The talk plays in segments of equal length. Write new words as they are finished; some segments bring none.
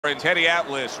And Teddy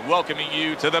Atlas welcoming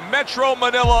you to the Metro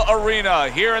Manila Arena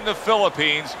here in the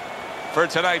Philippines for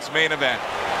tonight's main event.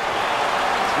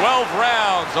 12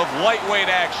 rounds of lightweight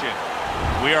action.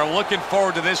 We are looking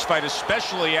forward to this fight,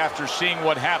 especially after seeing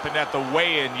what happened at the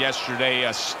weigh-in yesterday.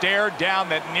 A stare down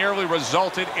that nearly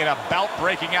resulted in a bout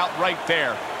breaking out right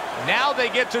there. Now they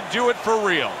get to do it for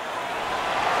real.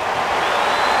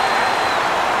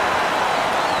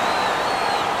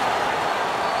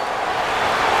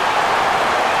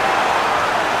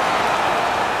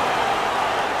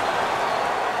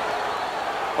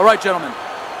 All right, gentlemen,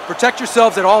 protect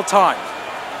yourselves at all times.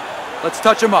 Let's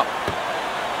touch them up.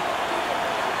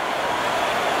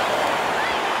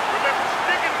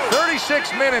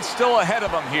 36 minutes still ahead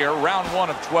of them here, round 1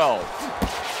 of 12.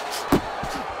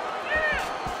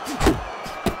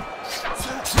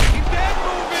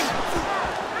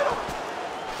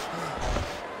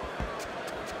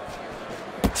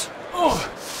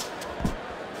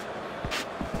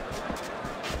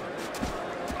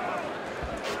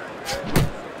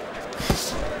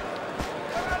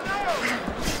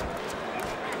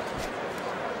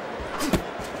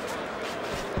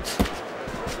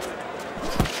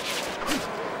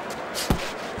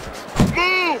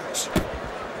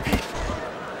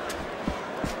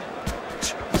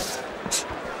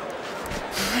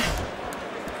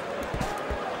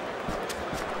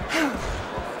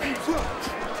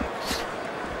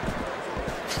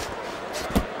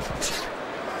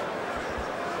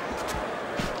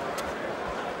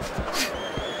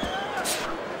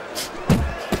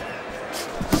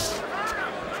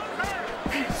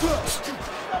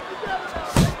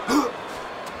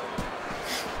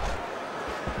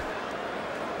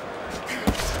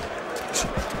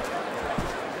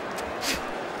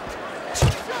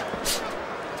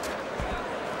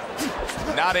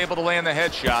 Not able to land the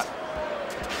headshot.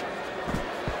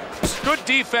 Good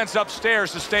defense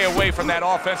upstairs to stay away from that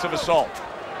offensive assault.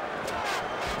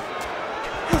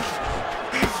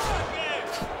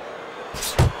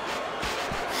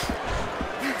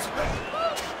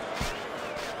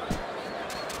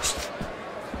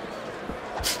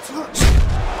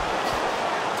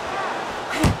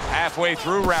 Halfway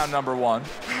through round number 1.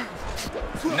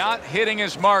 Not hitting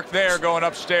his mark there going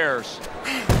upstairs.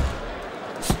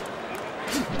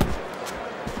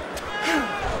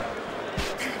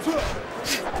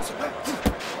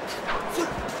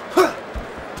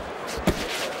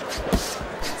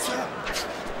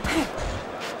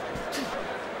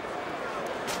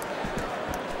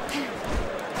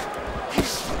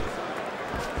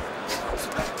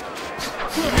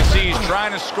 He's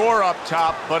trying to score up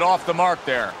top, but off the mark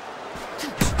there.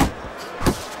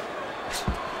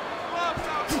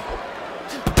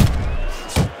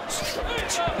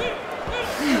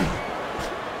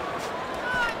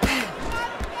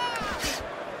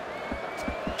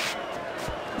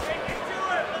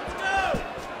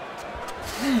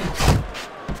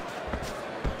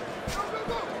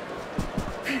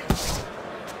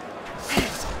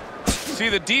 See,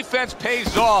 the defense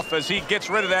pays off as he gets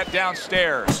rid of that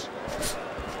downstairs.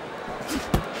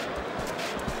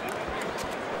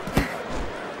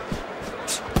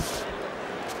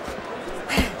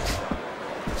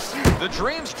 The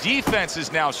Dream's defense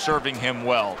is now serving him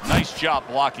well. Nice job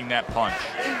blocking that punch.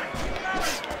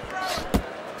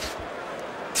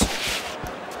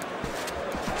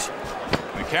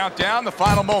 We count down the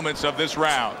final moments of this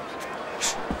round.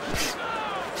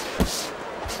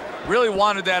 Really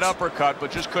wanted that uppercut,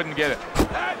 but just couldn't get it.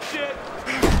 That's it.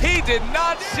 He did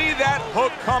not see that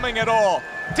hook coming at all.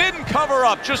 Didn't cover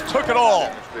up, just took it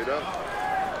all. Straight up.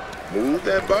 Move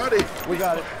that body. We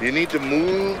got it. You need to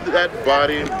move that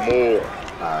body more.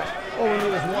 All right. All we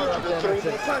need is more up there.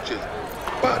 Throw more punches.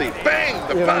 Body, bang,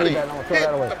 the body. I'm gonna throw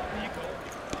that away.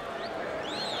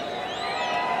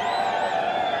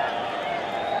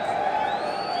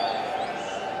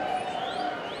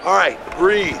 All right,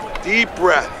 breathe, deep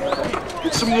breath.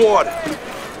 Get some water.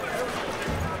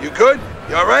 You good?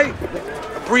 You all right?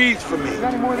 Now breathe for me.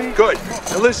 Good.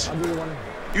 Now listen,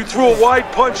 you threw a wide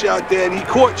punch out there and he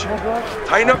caught you.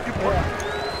 Tighten up your punch.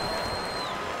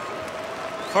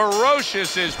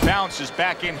 Ferocious as bounces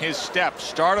back in his step.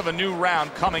 Start of a new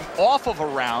round coming off of a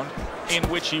round in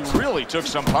which he really took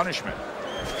some punishment.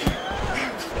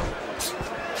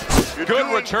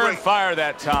 Good return fire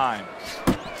that time.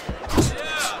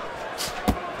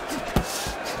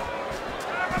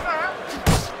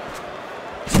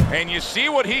 And you see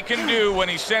what he can do when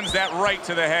he sends that right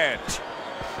to the head.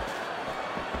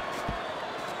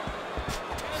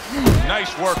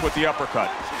 Nice work with the uppercut.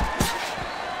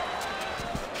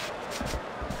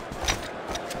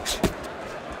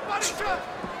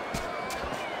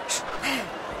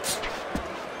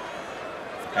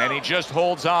 And he just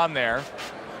holds on there.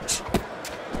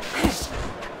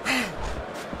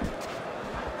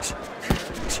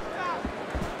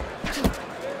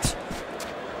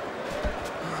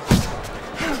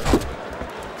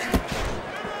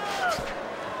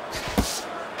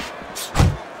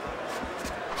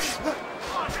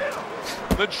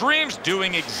 The Dream's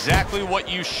doing exactly what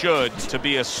you should to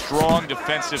be a strong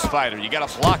defensive fighter. You got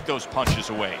to block those punches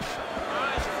away.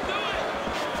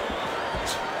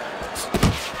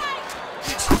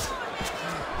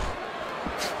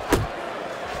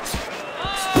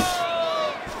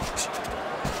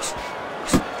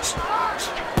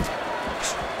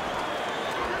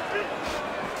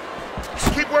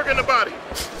 Keep working the body.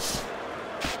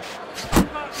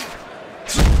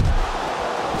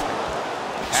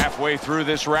 Halfway through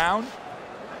this round.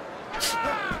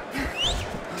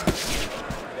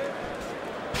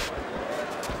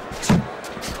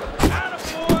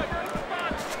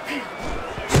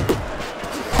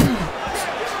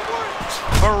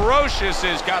 Kambosos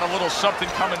has got a little something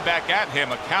coming back at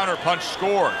him. A counter punch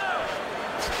scored.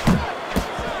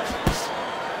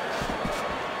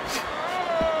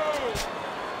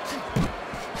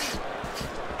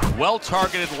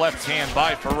 Well-targeted left hand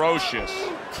by Kambosos.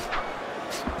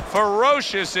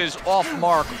 Kambosos is off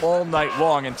mark all night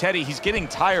long, and Teddy, he's getting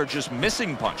tired just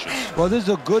missing punches. Well, this is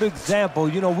a good example.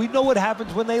 You know, we know what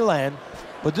happens when they land,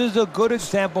 but this is a good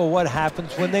example of what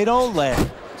happens when they don't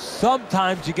land.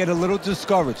 Sometimes you get a little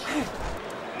discouraged.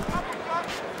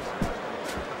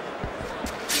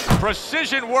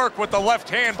 Precision work with the left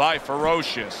hand by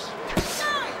Kambosos.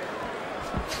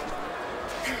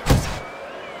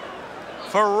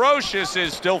 Kambosos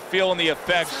is still feeling the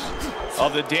effects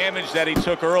of the damage that he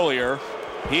took earlier.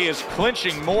 He is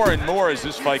clinching more and more as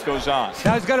this fight goes on.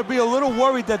 Now he's got to be a little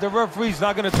worried that the referee's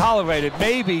not going to tolerate it.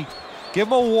 Maybe give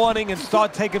him a warning and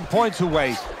start taking points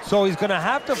away. So he's going to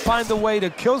have to find a way to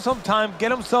kill some time, get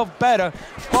himself better,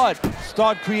 but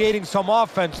start creating some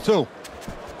offense too.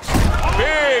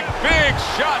 Big, big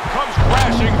shot comes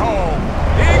crashing home.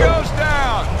 He goes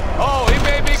down. Oh, he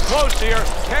may be close here.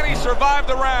 Can he survive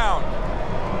the round?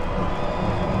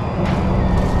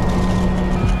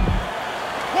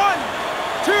 1,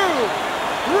 2, 3,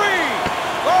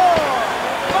 4,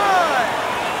 5.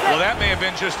 Well, that may have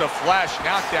been just a flash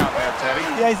knockdown there, Teddy.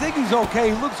 Yeah, I think he's okay.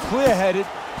 He looks clear-headed.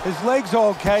 His legs are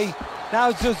okay. Now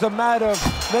it's just a matter of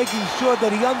making sure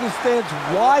that he understands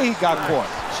why he got caught.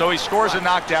 So he scores a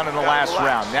knockdown in the last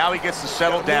round. Now he gets to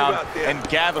settle down and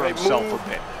gather himself a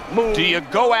bit. Do you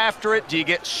go after it? Do you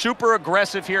get super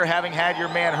aggressive here, having had your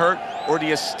man hurt? Or do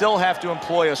you still have to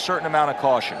employ a certain amount of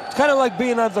caution? It's kind of like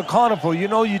being at the carnival. You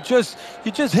know, you just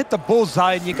hit the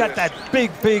bullseye and you got that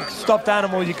big, big stuffed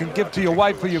animal you can give to your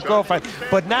wife or your girlfriend.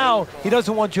 But now he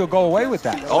doesn't want you to go away with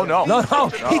that. Oh, no. No.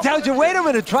 He tells you, wait a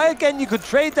minute, try again. You could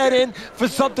trade that in for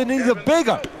something either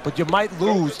bigger, but you might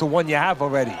lose the one you have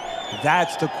already.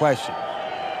 That's the question.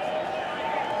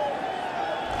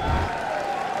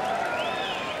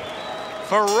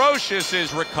 Kambosos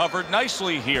is recovered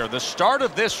nicely here. The start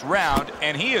of this round,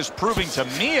 and he is proving to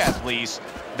me at least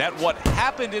that what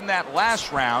happened in that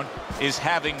last round is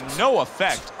having no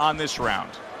effect on this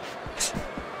round.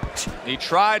 He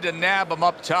tried to nab him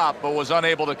up top, but was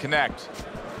unable to connect.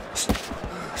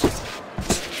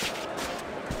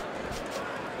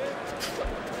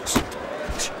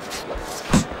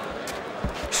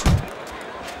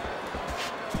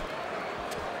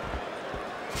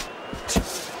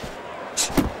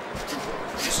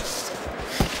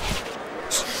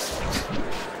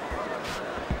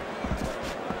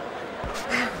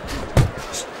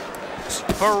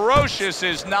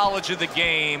 Kambosos' knowledge of the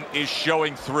game is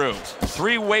showing through.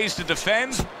 3 ways to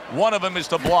defend. One of them is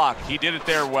to block. He did it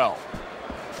there well.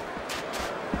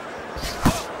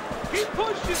 He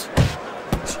pushes.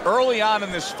 Early on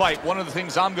in this fight, one of the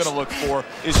things I'm going to look for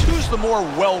is who's the more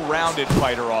well-rounded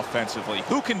fighter offensively.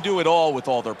 Who can do it all with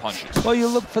all their punches? Well, you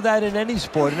look for that in any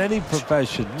sport, in any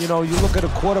profession. You know, you look at a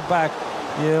quarterback,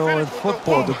 you know, in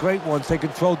football, the great ones, they can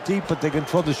throw deep, but they can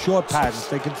throw the short patterns.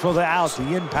 They can throw the out,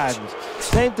 the in patterns.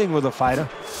 Same thing with a fighter.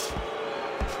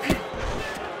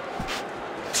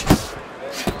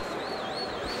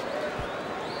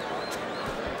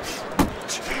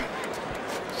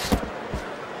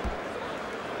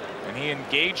 And he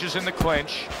engages in the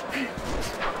clinch.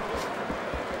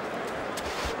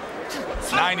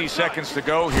 90 seconds to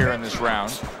go here in this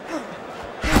round.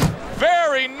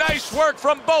 Very nice work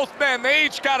from both men. They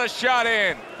each got a shot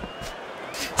in.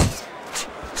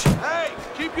 Hey,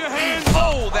 keep your hands.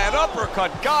 Oh, that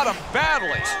uppercut got him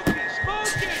badly.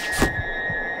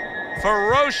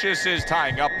 Ferocious is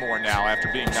tying up more now after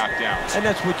being knocked down. And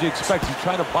that's what you expect. He's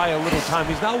trying to buy a little time.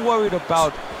 He's not worried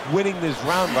about winning this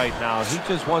round right now. He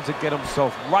just wants to get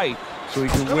himself right so he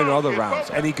can win other rounds.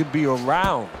 And he can be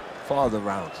around for other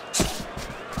rounds.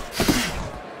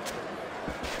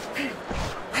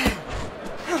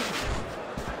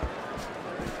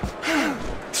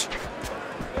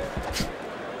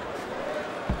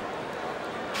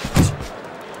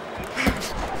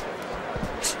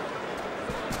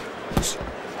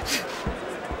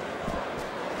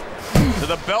 To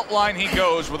the belt line he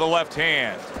goes with a left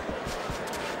hand.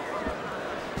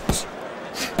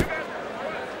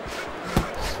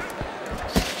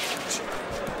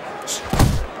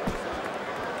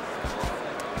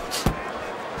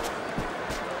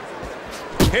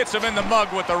 Hits him in the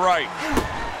mug with the right.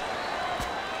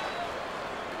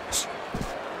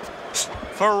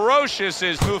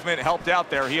 Ferocious's movement helped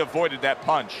out there. He avoided that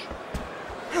punch.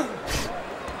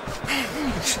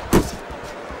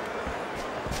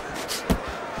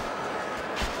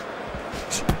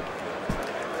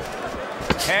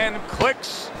 And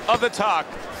clicks of the talk.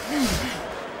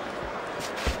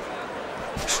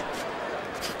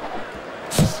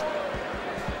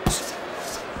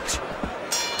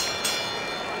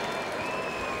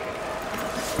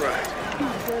 Right.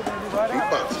 He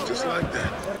boxes just like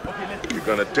that. You're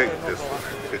gonna take this one.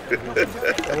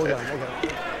 Hold on.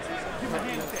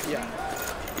 Yeah.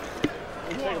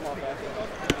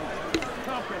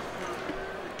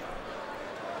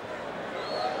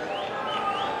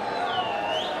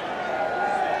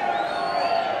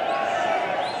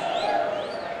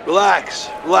 Relax,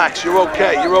 relax, you're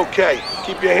okay, you're okay.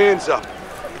 Keep your hands up.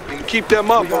 You can keep them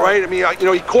up, all right? I mean, you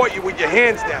know, he caught you with your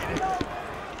hands down.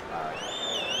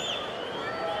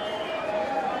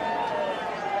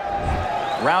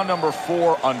 Round number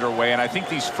 4 underway, and I think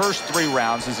these first 3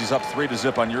 rounds, as he's up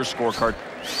 3-0 on your scorecard,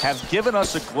 have given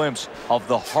us a glimpse of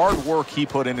the hard work he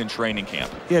put in training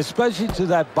camp. Yeah, especially to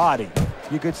that body.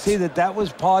 You could see that that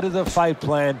was part of the fight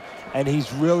plan, and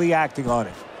he's really acting on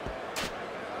it.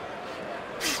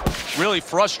 Really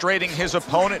frustrating his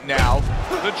opponent now.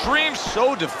 The Dream's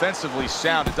so defensively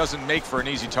sound, it doesn't make for an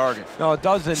easy target. No, it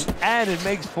doesn't, and it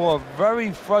makes for a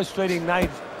very frustrating night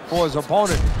for his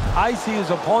opponent. I see his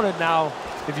opponent now,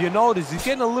 if you notice, he's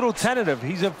getting a little tentative.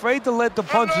 He's afraid to let the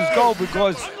punches go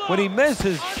because when he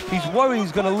misses, he's worried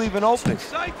he's going to leave an opening.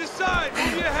 Side to side,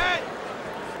 move your head.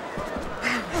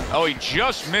 Oh, he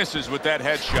just misses with that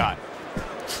headshot.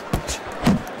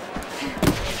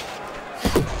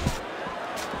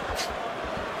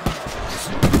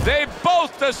 They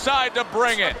both decide to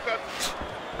bring it.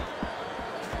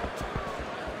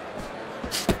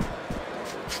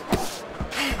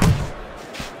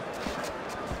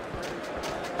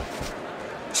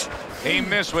 He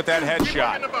missed with that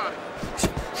headshot.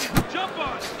 Jump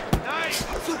on it. Nice.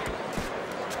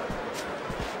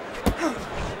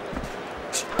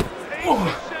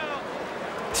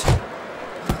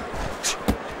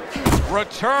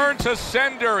 Return to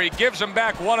sender. He gives him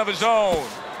back one of his own.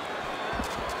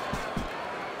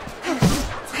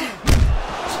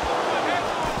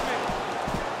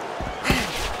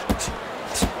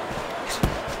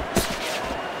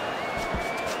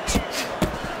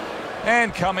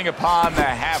 And coming upon the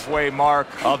halfway mark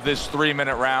of this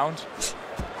 3-minute round.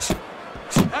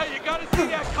 Hey, you gotta see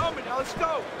that coming. Now let's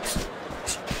go.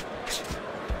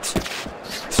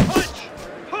 Punch!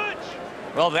 Punch!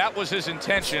 Well, that was his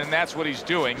intention, and that's what he's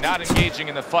doing. Not engaging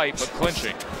in the fight, but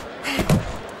clinching.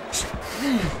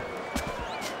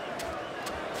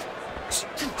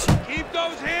 Keep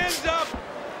those hands up.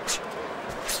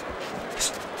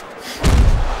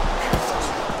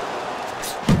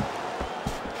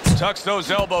 Tucks those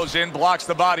elbows in, blocks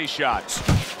the body shot.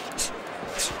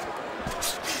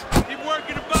 Keep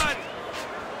working the body.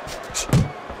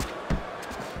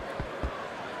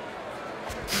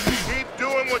 Keep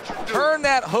doing what you do. Turn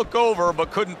that hook over,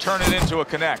 but couldn't turn it into a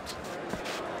connect.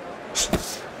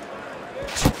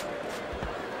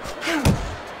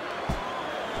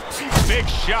 Big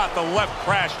shot, the left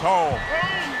crashed home.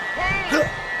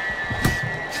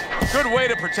 Good way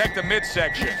to protect the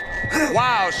midsection.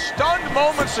 Wow, stunned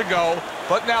moments ago,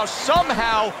 but now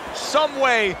somehow, some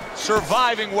way,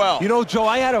 surviving well. You know, Joe,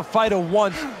 I had a fighter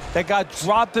once that got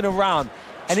dropped in a round,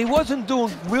 and he wasn't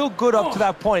doing real good up to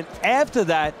that point. After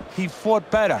that, he fought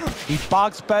better. He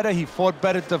boxed better, he fought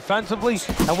better defensively,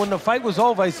 and when the fight was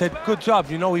over, I said, good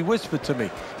job. You know, he whispered to me.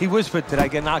 He whispered, did I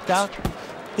get knocked out?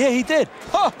 Yeah, he did.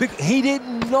 Huh. He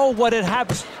didn't know what had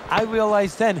happened. I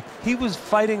realized then he was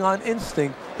fighting on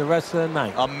instinct the rest of the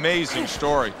night. Amazing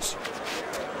story.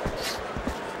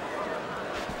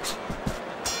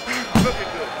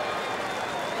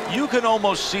 You can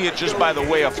almost see it just by the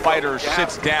way a fighter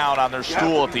sits down on their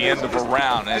stool at the end of a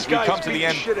round. As we come to the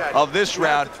end of this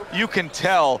round, you can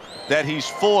tell that he's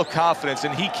full of confidence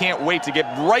and he can't wait to get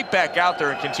right back out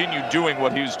there and continue doing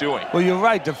what he was doing. Well, you're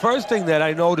right. The first thing that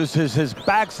I noticed is his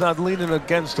back's not leaning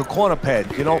against the corner pad.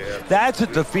 You know, that's a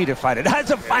defeated fighter. That's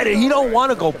a fighter. He don't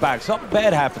want to go back. Something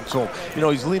bad happened to him. You know,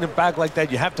 he's leaning back like that.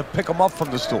 You have to pick him up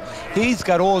from the stool. He's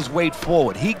got all his weight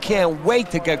forward. He can't wait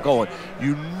to get going.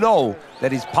 You know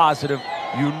that he's positive.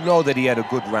 You know that he had a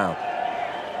good round.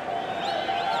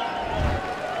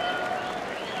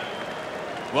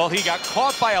 Well, he got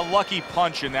caught by a lucky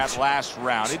punch in that last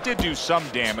round. It did do some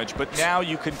damage, but now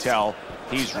you can tell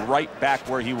he's right back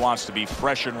where he wants to be,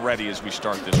 fresh and ready as we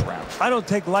start this round. I don't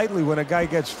take lightly when a guy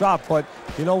gets dropped, but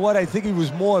you know what? I think he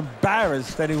was more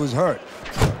embarrassed than he was hurt.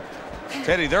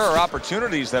 Teddy, there are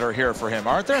opportunities that are here for him,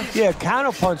 aren't there? Yeah,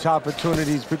 counterpunch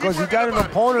opportunities, because he got an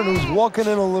opponent who's walking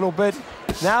in a little bit.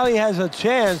 Now he has a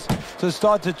chance to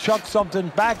start to chuck something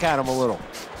back at him a little.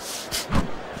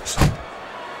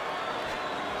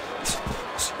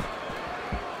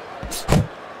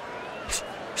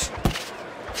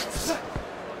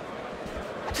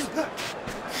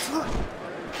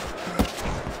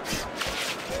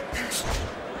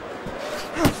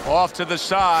 Off to the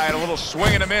side, a little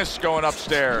swing and a miss going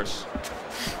upstairs.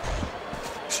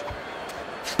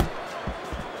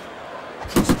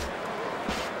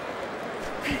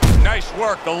 Nice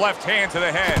work, the left hand to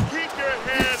the head. Keep your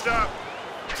hands up.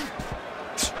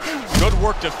 Good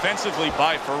work defensively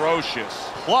by Ferocious.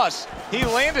 Plus, he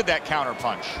landed that counter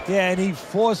punch. Yeah, and he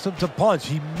forced him to punch.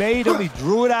 He made him, he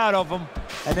drew it out of him,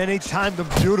 and then he timed him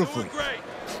beautifully.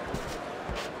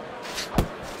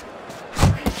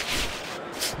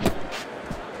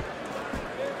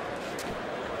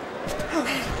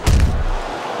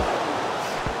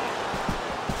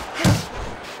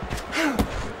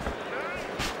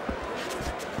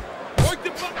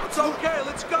 It's okay,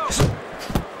 let's go.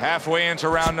 Halfway into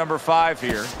round number 5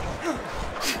 here.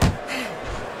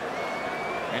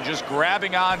 And just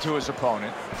grabbing onto his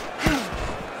opponent.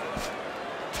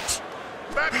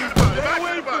 Back to the body, Stay back to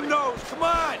away the body. from those, come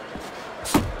on.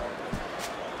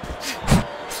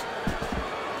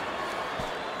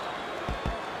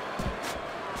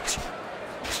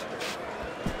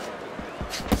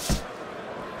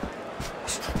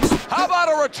 How about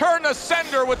a return to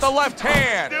sender with the left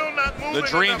hand? Still not moving The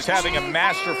Dream's enough. having a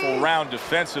masterful round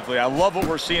defensively. I love what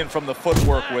we're seeing from the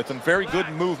footwork with him. Very good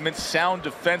movement, sound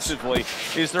defensively.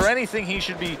 Is there anything he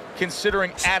should be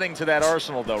considering adding to that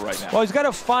arsenal, though, right now? Well, he's got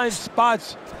to find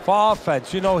spots for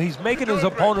offense. You know, he's making his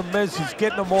opponent miss. He's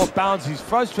getting him off balance. He's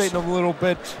frustrating him a little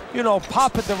bit. You know,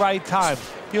 pop at the right time.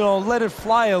 You know, let it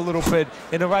fly a little bit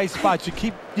in the right spot. You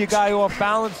keep your guy off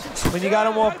balance. When you got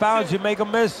him off balance, you make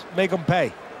him miss, make him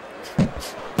pay.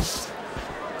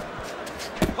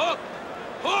 Hook,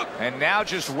 hook. And now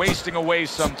just wasting away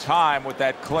some time with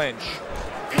that clinch.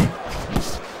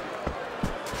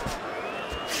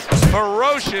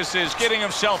 Ferocious is getting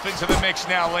himself into the mix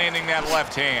now, landing that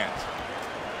left hand.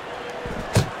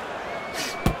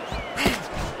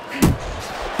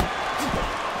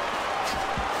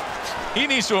 He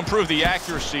needs to improve the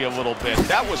accuracy a little bit.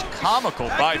 That was comical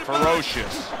by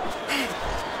Ferocious.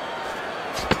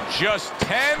 Just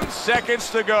 10 seconds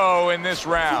to go in this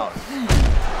round.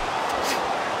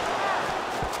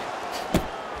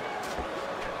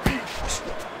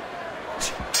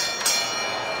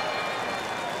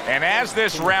 And as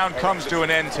this round comes to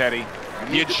an end, Teddy,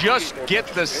 you just get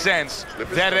the sense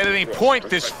that at any point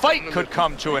this fight could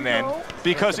come to an end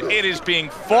because it is being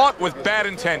fought with bad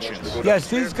intentions. Yes,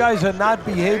 these guys are not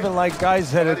behaving like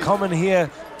guys that are coming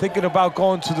here thinking about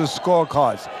going to the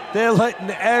scorecards. They're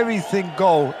letting everything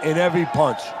go in every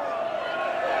punch.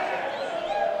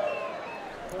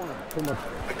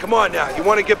 Come on now, you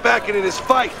want to get back into this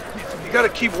fight. You got to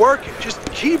keep working, just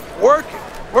keep working.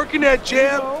 Working that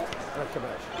jab.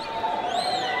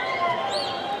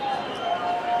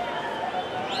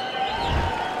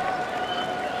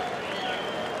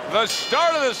 The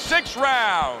start of the 6th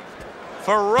round.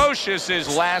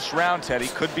 Ferocious's last round, Teddy,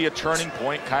 could be a turning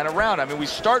point kind of round. I mean, we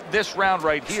start this round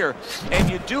right here, and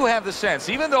you do have the sense,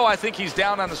 even though I think he's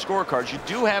down on the scorecards, you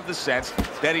do have the sense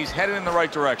that he's headed in the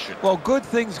right direction. Well, good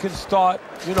things can start,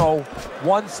 you know,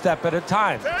 one step at a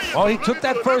time. Well, he took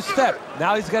that first step.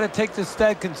 Now he's got to take the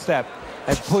second step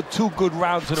and put 2 good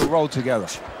rounds in a row together.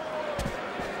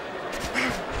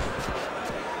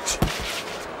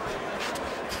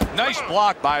 Nice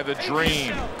block by the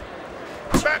Dream.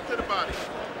 Back to the body.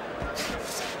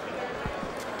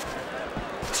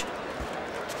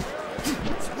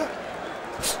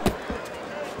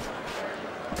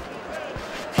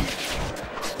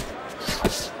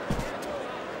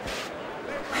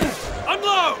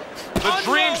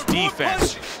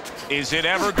 Is it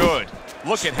ever good?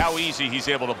 Look at how easy he's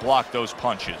able to block those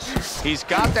punches. He's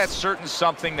got that certain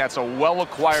something that's a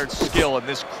well-acquired skill in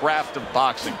this craft of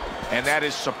boxing, and that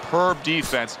is superb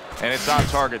defense, and it's on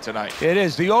target tonight. It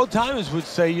is. The old-timers would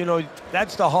say, you know,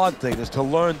 that's the hard thing, is to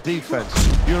learn defense.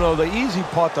 You know, the easy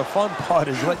part, the fun part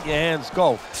is letting your hands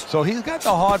go. So he's got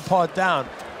the hard part down.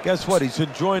 Guess what? He's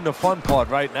enjoying the fun part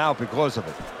right now because of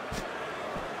it.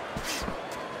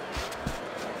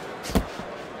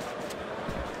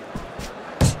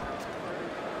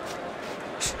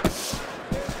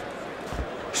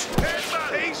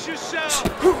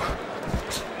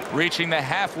 Reaching the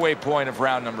halfway point of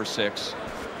round number 6.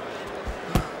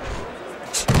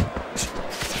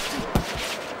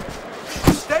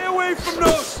 Stay away from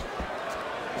those.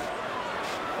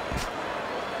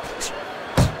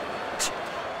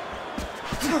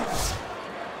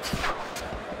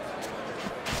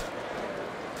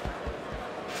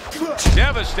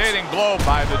 Devastating blow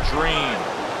by the Dream.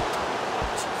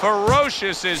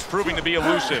 Ferocious is proving to be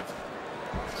elusive.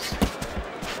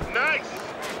 Nice.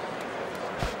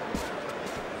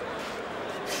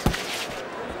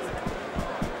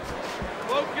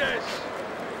 Focus.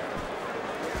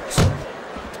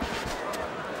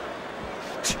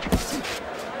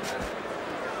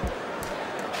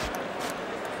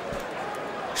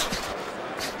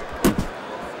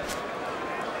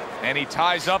 And he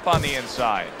ties up on the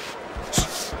inside.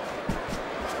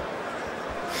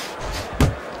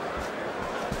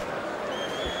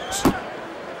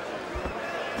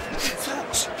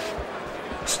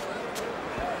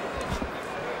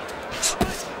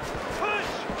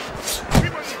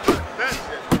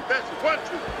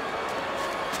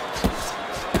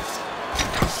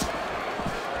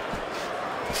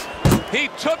 He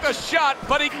took a shot,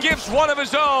 but he gives one of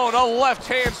his own. A left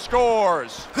hand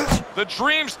scores. The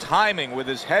Dream's timing with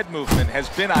his head movement has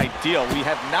been ideal. We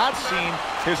have not seen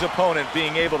his opponent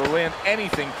being able to land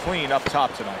anything clean up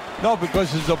top tonight. No,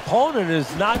 because his opponent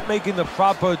is not making the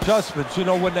proper adjustments. You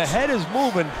know, when the head is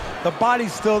moving, the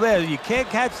body's still there. You can't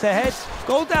catch the head.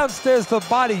 Go downstairs to the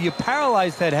body. You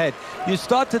paralyze that head. You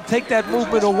start to take that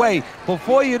movement away.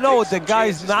 Before you know it, the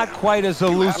guy's not quite as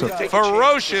elusive.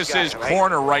 Ferocious's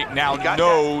corner right now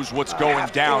knows what's going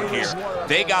down here.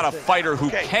 They got a fighter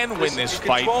who can win this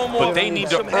fight, but they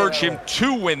need to urge him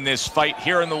to win this fight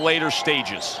here in the later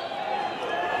stages.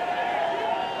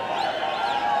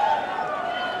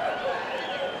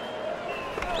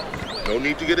 No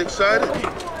need to get excited.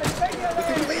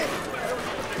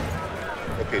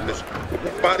 Okay, listen.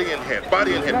 Body in hand,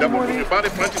 body in hand. Double move your body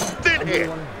punches, thin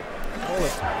hand.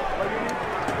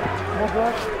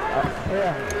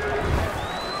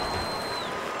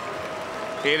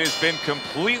 It has been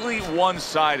completely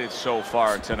one-sided so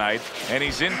far tonight, and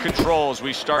he's in control as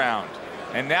we start round.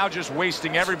 And now just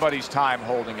wasting everybody's time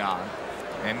holding on.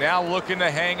 And now looking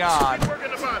to hang on. Keep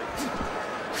working the body.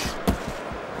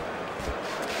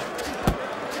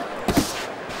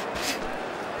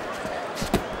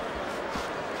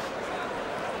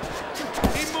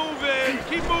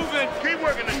 Keep moving. Keep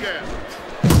working the gas.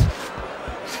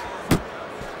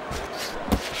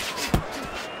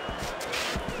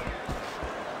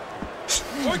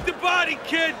 Work the body,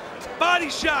 kid. Body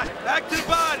shot. Back to the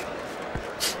body.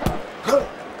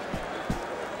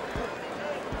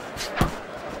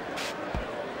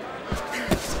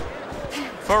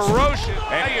 Ferocious.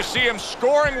 And now you see him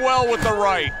scoring well with the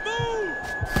right.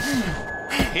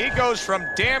 He goes from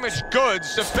damaged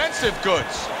goods to defensive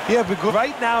goods. Yeah, because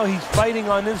right now he's fighting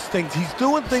on instinct. He's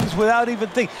doing things without even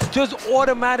thinking, just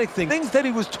automatic things. Things that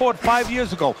he was taught 5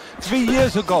 years ago, 3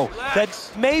 years ago, that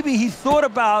maybe he thought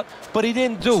about, but he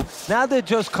didn't do. Now they're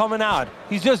just coming out.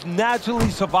 He's just naturally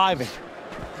surviving.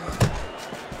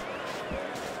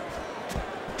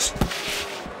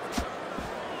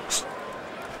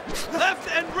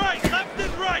 Left and right, left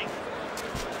and right.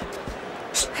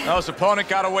 Now his opponent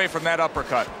got away from that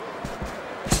uppercut.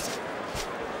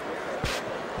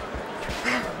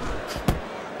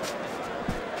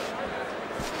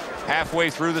 Halfway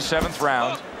through the 7th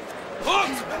round.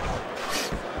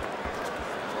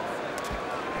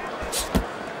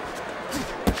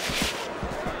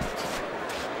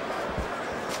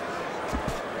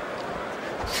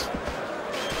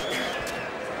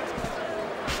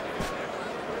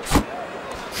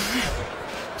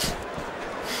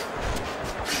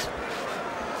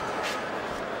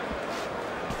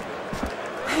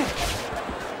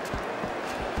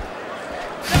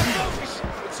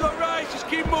 It's all right, just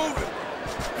keep moving.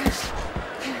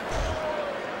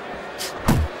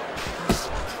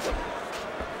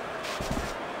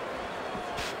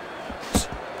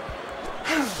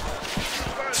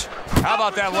 How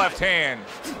about that left hand?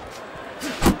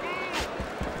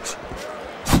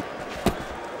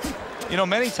 You know,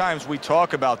 many times we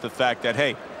talk about the fact that,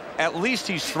 hey, at least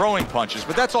he's throwing punches,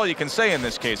 but that's all you can say in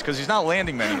this case because he's not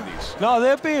landing many of these. No,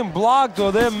 they're being blocked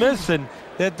or they're missing.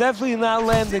 They're definitely not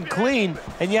landing clean,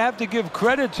 and you have to give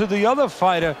credit to the other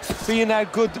fighter being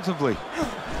that good defensively.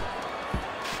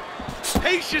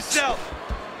 Pace yourself.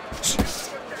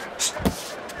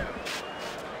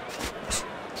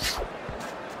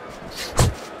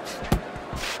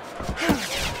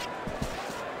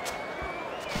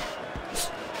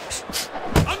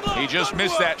 He just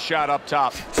missed that shot up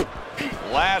top.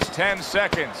 Last 10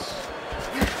 seconds.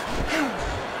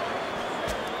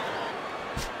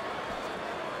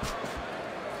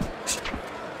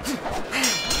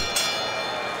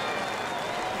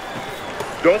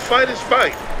 Don't fight his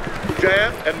fight.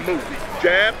 Jab and move.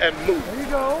 Jab and move. There you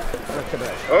go.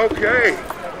 Okay.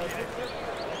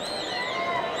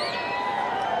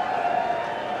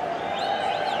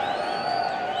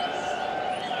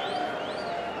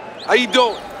 How you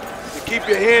doing? You keep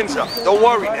your hands up. Don't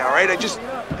worry now, right?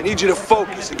 I need you to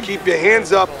focus and keep your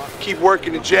hands up. Keep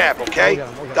working the jab, okay?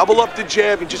 Double up the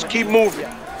jab and just keep moving.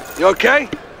 You okay?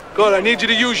 Good. I need you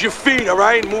to use your feet, all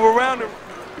right? Move around.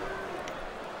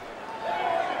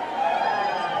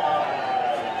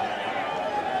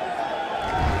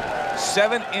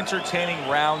 7 entertaining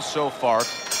rounds so far.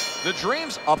 The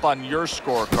Dream's up on your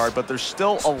scorecard, but there's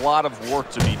still a lot of work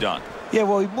to be done. Yeah,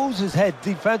 well, he moves his head.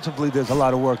 Defensively, there's a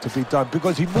lot of work to be done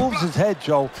because he moves his head,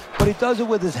 Joe, but he does it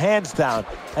with his hands down.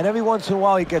 And every once in a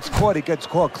while, he gets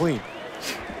caught clean.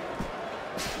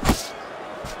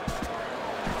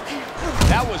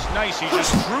 That was nice. He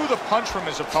just drew the punch from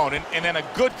his opponent, and then a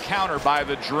good counter by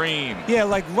the Dream. Yeah,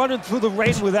 like running through the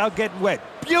rain without getting wet.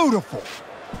 Beautiful.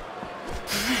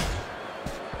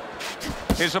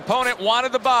 His opponent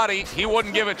wanted the body. He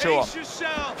wouldn't give it to him.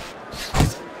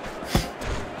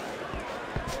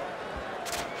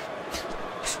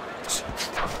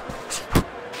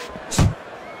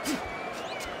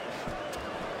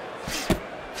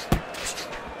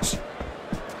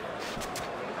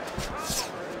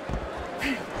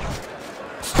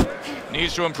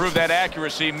 Needs to improve that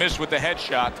accuracy. Missed with the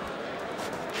headshot.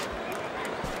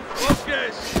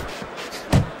 Focus.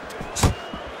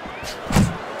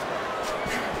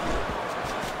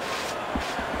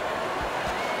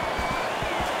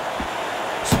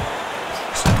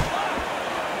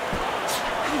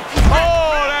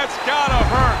 Gotta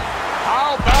hurt.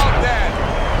 How about that?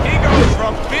 He goes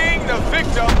from being the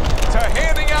victim to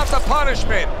handing out the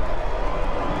punishment.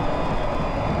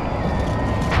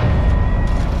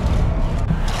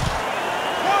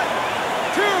 One,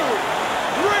 two,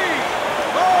 three,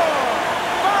 four,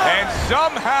 five. And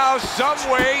somehow, some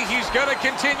way, he's gonna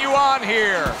continue on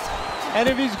here. And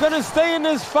if he's gonna stay in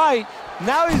this fight,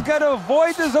 now he's got to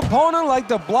avoid his opponent like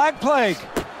the Black Plague.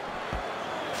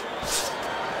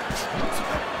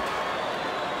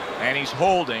 And he's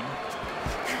holding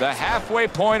the halfway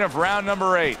point of round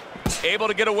number 8. Able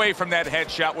to get away from that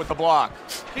headshot with the block.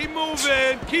 Keep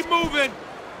moving. Keep moving.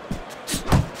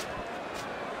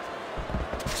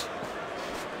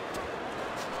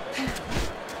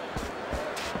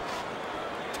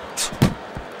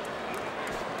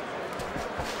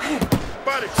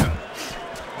 Body shot.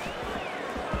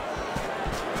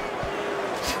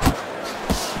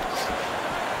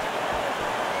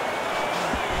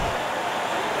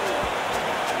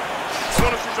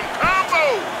 Want to see some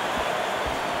combos?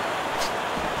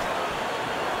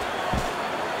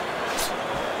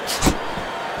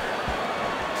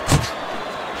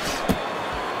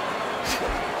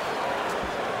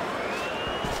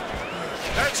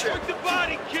 That's it. Work the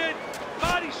body, kid.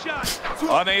 Body shot.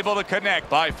 Unable to connect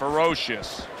by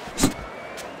Ferocious.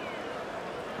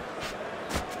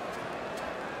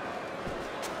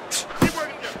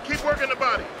 Keep working the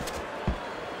body.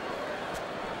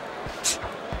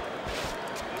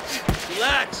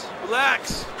 Relax.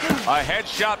 Relax. A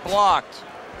headshot blocked.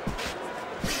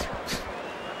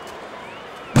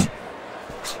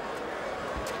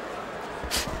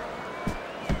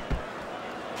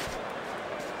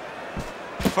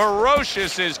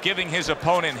 Ferocious is giving his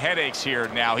opponent headaches here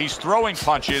now. He's throwing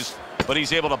punches, but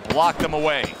he's able to block them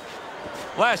away.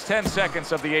 Last 10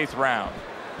 seconds of the 8th round.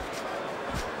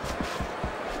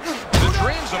 The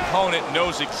Dream's opponent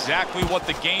knows exactly what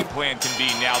the game plan can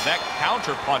be now. That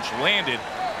counter punch landed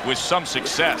with some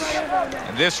success.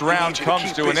 And this round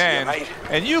comes to an end,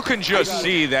 and you can just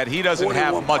see that he doesn't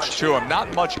have much to him.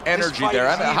 Not much energy there.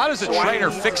 I mean, how does a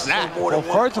trainer fix that? Well,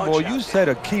 first of all, you said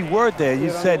a key word there. You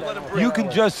said you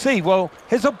can just see. Well,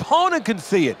 his opponent can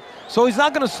see it, so he's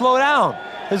not going to slow down.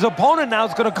 his opponent now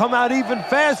is going to come out even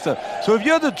faster. So if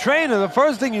you're the trainer, the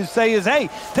first thing you say is, hey,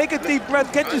 take a deep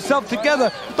breath, get yourself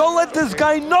together. Don't let this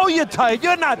guy know you're tired.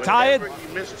 You're not tired. Whenever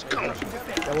he misses, count.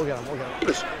 Yeah, we'll get him. We'll get him.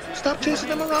 Listen, stop chasing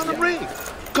him around the ring.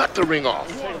 Cut the ring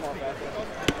off.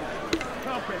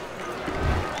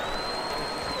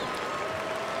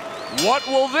 What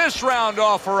will this round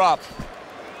offer up?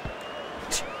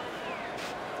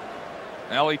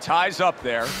 Well, he ties up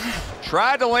there.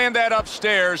 Tried to land that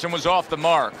upstairs and was off the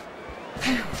mark.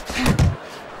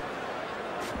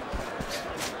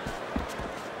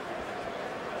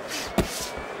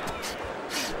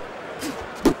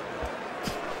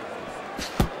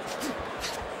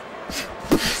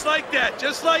 Just like that,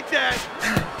 just like that.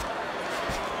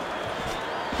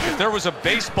 If there was a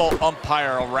baseball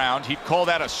umpire around, he'd call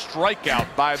that a strikeout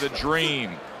by the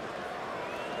Dream.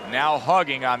 Now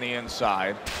hugging on the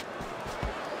inside.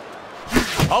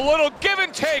 A little give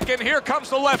and take, and here comes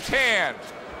the left hand.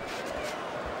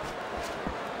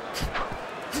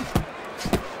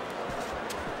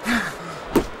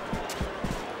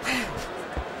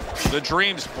 The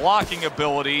Dream's blocking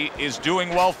ability is doing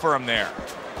well for him there.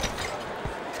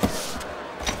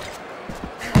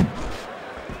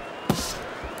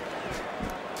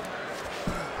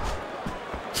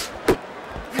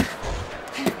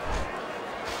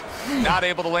 Not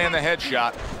able to land the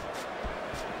headshot.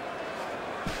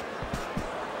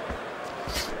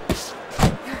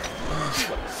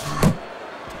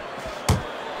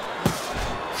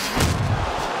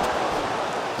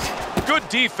 Good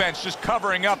defense, just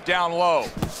covering up down low.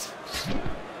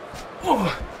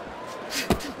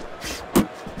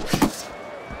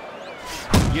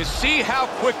 You see how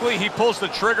quickly he pulls the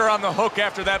trigger on the hook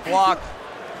after that block?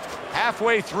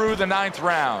 Halfway through the 9th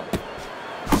round.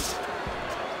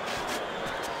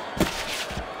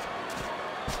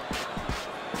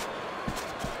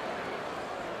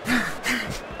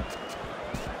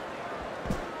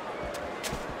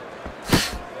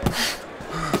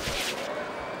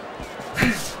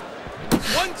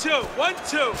 One,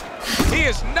 two. He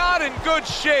is not in good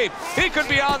shape. He could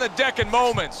be on the deck in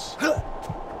moments.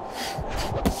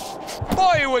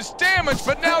 Boy, he was damaged,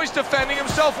 but now he's defending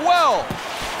himself well.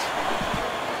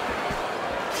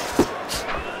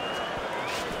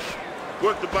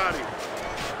 Work the body.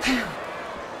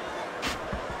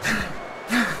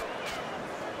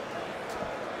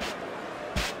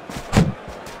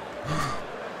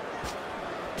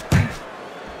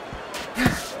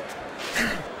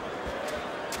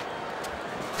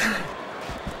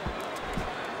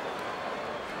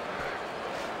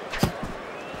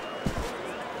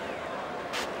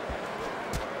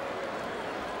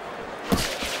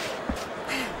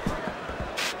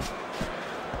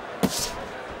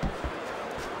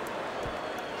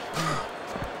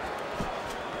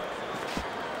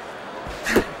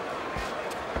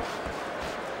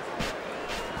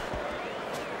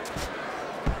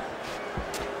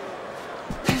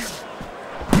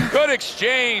 Good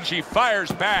exchange. He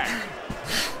fires back.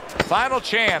 Final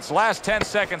chance. Last 10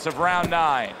 seconds of round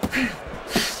 9.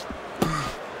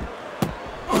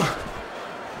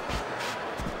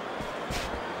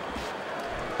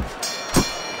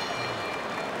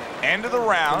 End of the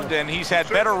round, and he's had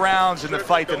better rounds in the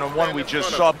fight than the one we just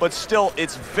saw, but still,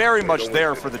 it's very much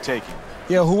there for the taking.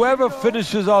 Yeah, whoever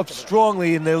finishes off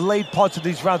strongly in the late parts of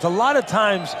these rounds, a lot of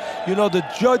times, you know, the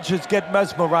judges get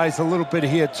mesmerized a little bit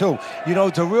here, too. You know,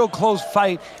 it's a real close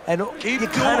fight, and you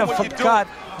kind of forgot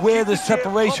where the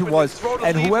separation was.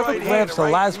 And whoever grabs the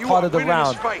last part of the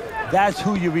round, that's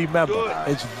who you remember.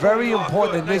 It's very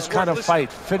important in this kind of fight.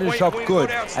 Finish up good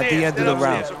at the end of the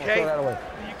round.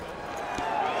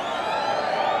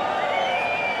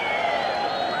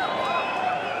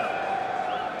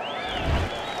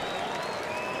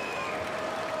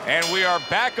 And we are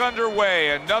back underway.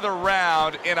 Another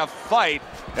round in a fight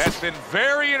that's been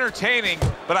very entertaining,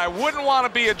 but I wouldn't want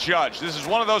to be a judge. This is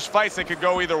one of those fights that could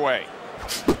go either way.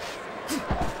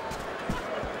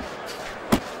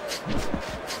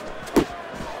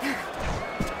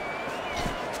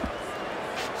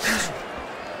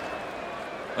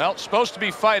 Well, supposed to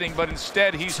be fighting, but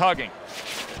instead he's hugging.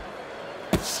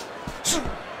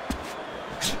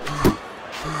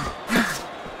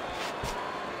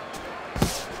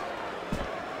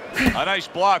 A nice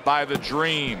block by the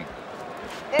Dream.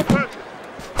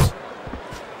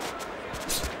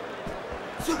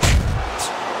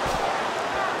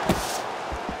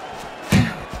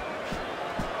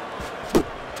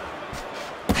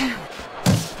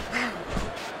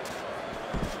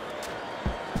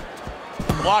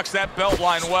 Blocks that belt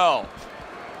line well.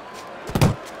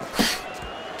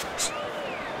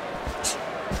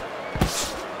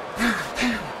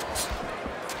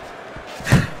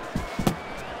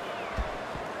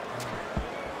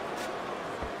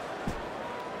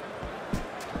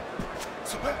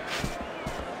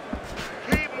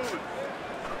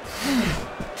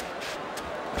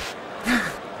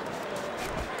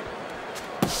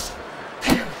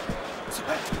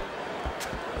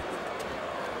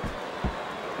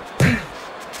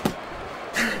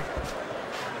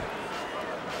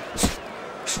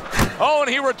 Oh, and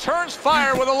he returns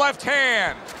fire with a left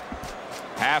hand.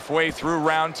 Halfway through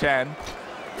round 10.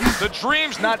 The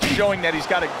Dream's not showing that he's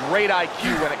got a great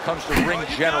IQ when it comes to ring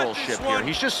generalship here.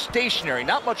 He's just stationary,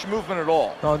 not much movement at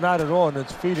all. No, not at all, and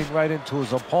it's feeding right into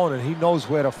his opponent. He knows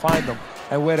where to find them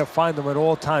and where to find them at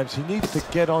all times. He needs to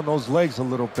get on those legs a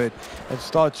little bit and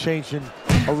start changing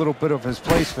a little bit of his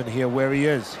placement here where he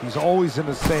is. He's always in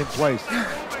the same place.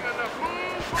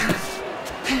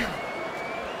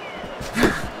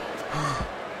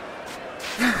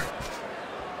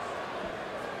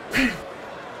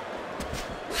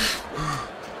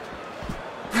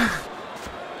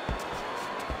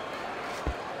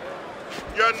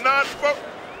 You're not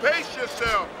pace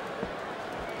yourself.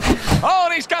 Oh,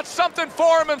 and he's got something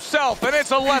for him himself, and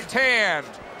it's a left hand.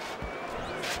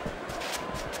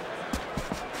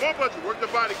 More budget, work the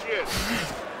body, kid.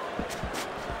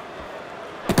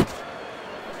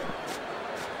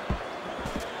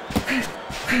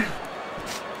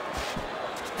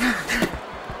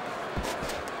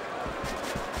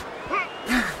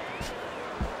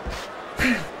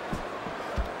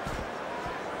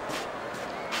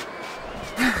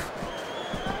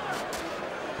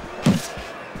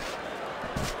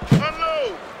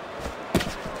 Unload.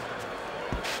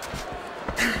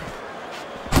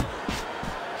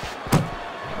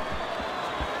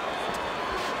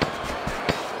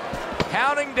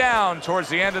 Counting down towards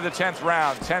the end of the 10th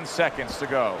round, 10 seconds to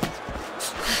go.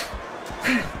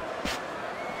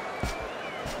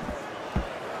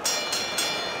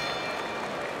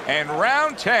 And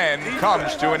round 10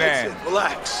 comes to an end.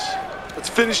 Relax. Let's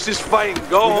finish this fight and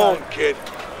go home, kid.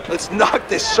 Let's knock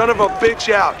this son of a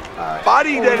bitch out.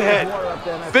 Body, then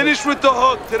head. Finish with the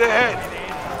hook to the head.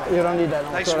 You don't need that.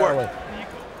 No, Nice throw that work. away.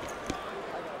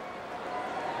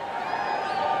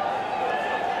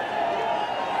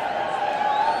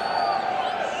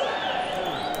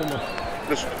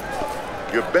 Listen,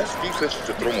 your best defense is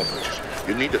to throw more punches.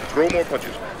 You need to throw more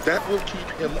punches. That will keep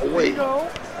him away.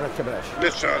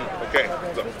 Listen, okay,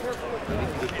 look. You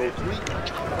need to throw 3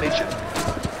 punches. Patient.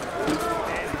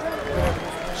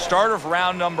 Start of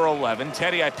round number 11.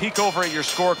 Teddy, I peek over at your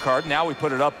scorecard. Now we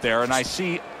put it up there, and I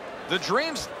see the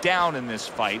Dream's down in this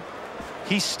fight.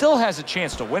 He still has a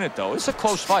chance to win it, though. It's a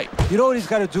close fight. You know what he's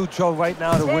got to do, Joe, right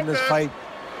now to win this fight?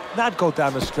 Not go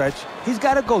down the stretch. He's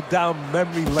got to go down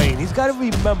memory lane. He's got to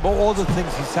remember all the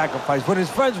things he sacrificed. When his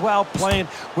friends were out playing,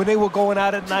 when they were going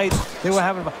out at night, they were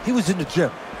having... He was in the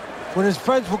gym. When his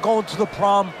friends were going to the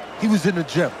prom, he was in the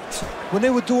gym. When they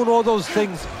were doing all those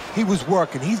things, he was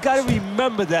working. He's got to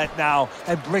remember that now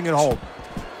and bring it home.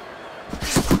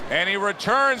 And he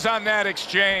returns on that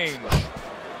exchange.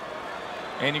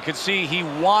 And you can see he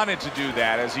wanted to do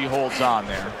that as he holds on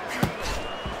there.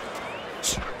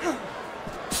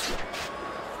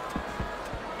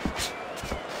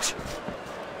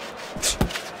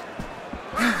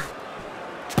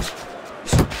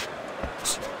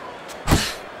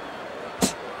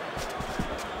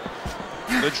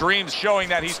 The Dream's showing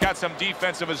that he's got some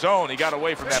defense of his own. He got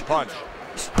away from that punch.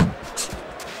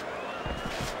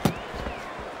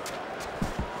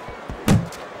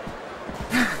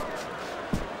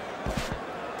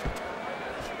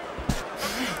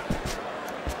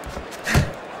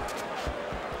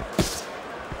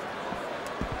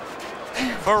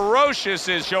 Ferocious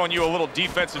is showing you a little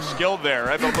defensive skill there.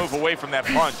 Able to move away from that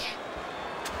punch.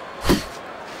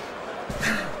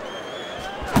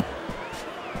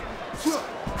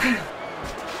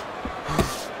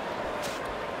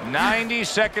 "90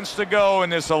 seconds to go in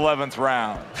this 11th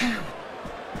round.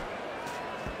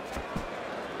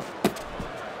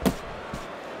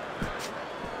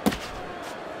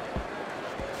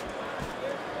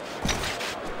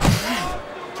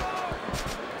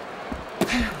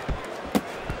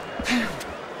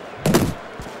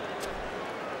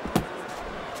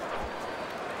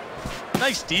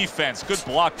 Nice defense. Good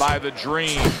block by the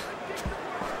Dream.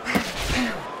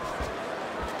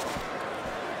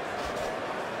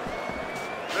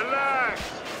 Relax.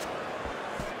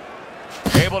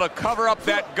 Able to cover up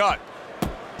that gut.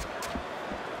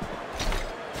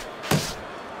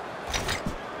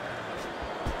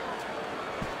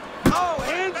 Oh,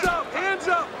 hands up, hands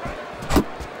up.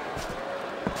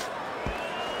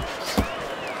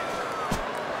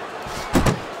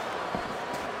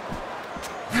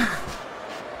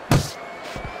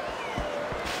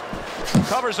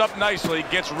 Covers up nicely,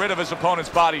 gets rid of his opponent's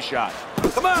body shot.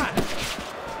 Come on.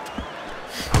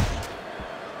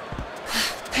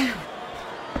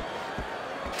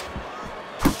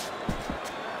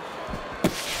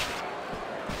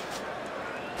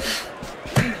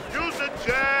 Use the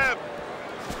jab.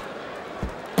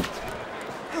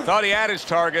 Thought he had his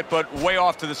target, but way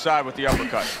off to the side with the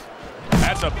uppercut.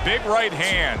 That's a big right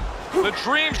hand. The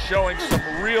Dream showing some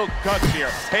real guts here.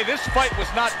 Hey, this fight was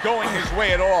not going his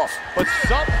way at all. But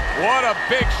what a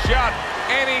big shot.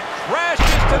 And he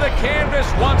crashes to the canvas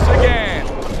once again.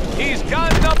 He's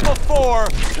gotten up before.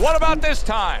 What about this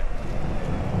time?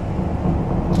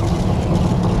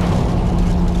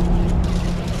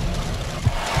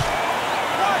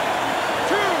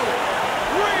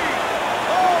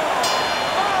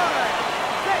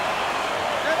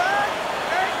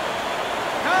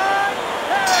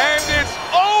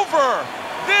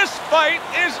 This fight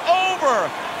is over.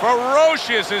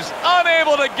 Ferocious is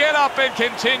unable to get up and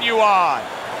continue on.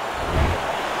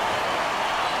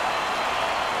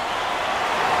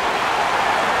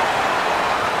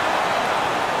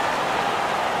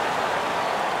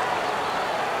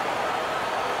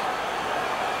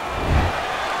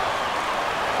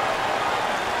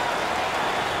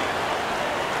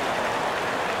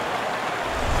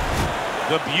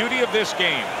 The beauty of this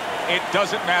game, it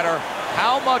doesn't matter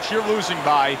how much you're losing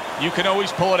by, you can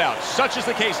always pull it out. Such is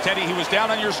the case, Teddy. He was down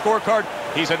on your scorecard.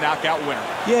 He's a knockout winner.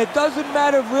 Yeah, it doesn't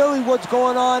matter really what's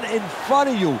going on in front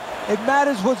of you. It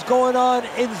matters what's going on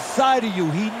inside of you.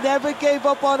 He never gave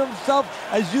up on himself,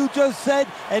 as you just said,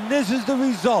 and this is the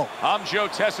result. I'm Joe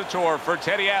Tessitore for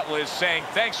Teddy Atlas saying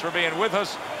thanks for being with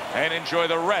us and enjoy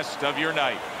the rest of your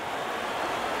night.